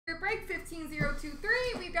break 15023.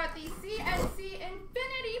 We've got the CNC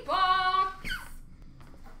Infinity Box.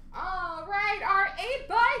 All right, our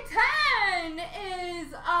 8x10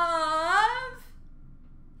 is of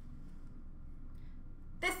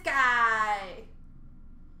this guy.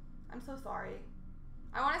 I'm so sorry.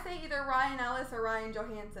 I want to say either Ryan Ellis or Ryan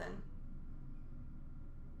Johansson.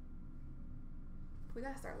 We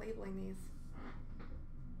gotta start labeling these.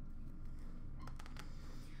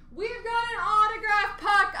 We've got an autograph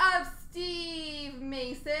puck of Steve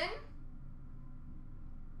Mason.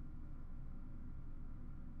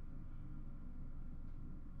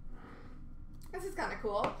 This is kind of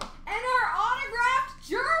cool. And our autographed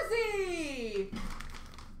jersey,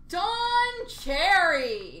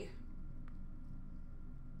 CloutsnChara.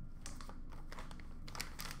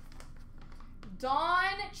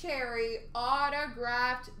 CloutsnChara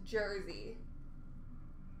autographed jersey.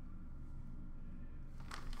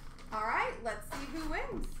 All right, let's see who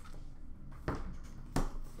wins.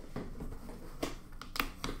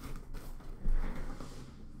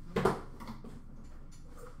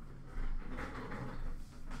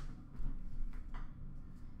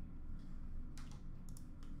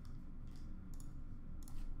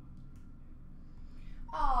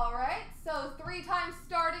 All right, so 3 times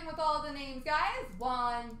starting with all the names, guys.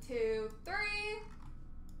 1, 2, 3.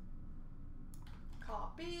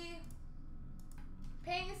 Copy.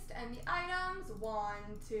 Paste and the items. 1,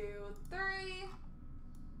 2, 3.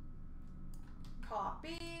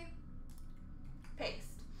 Copy.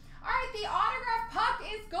 Paste. All right, the autograph puck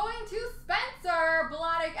is going to Spencer.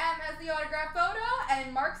 Bloodic M has the autograph photo,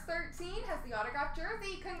 and Marks 13 has the autograph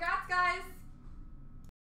jersey. Congrats, guys.